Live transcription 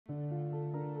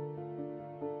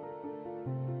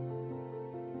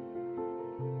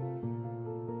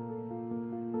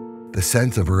The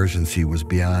sense of urgency was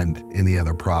beyond any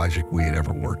other project we had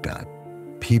ever worked on.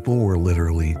 People were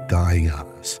literally dying on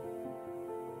us.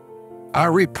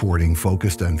 Our reporting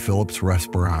focused on Philips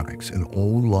Respironics, an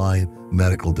old-line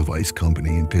medical device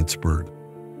company in Pittsburgh.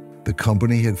 The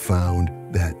company had found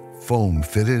that foam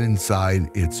fitted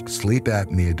inside its sleep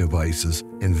apnea devices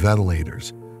and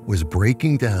ventilators was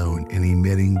breaking down and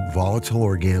emitting volatile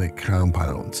organic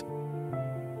compounds.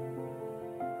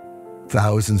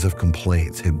 Thousands of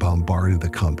complaints had bombarded the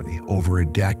company over a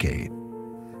decade,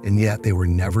 and yet they were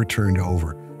never turned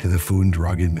over to the Food and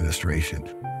Drug Administration.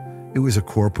 It was a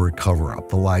corporate cover-up,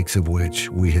 the likes of which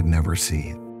we had never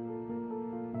seen.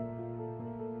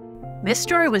 This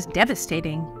story was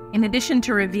devastating. In addition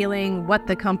to revealing what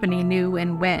the company knew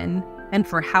and when, and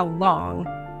for how long,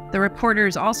 the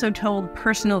reporters also told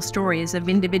personal stories of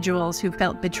individuals who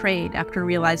felt betrayed after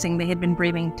realizing they had been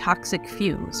breathing toxic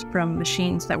fumes from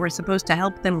machines that were supposed to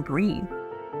help them breathe.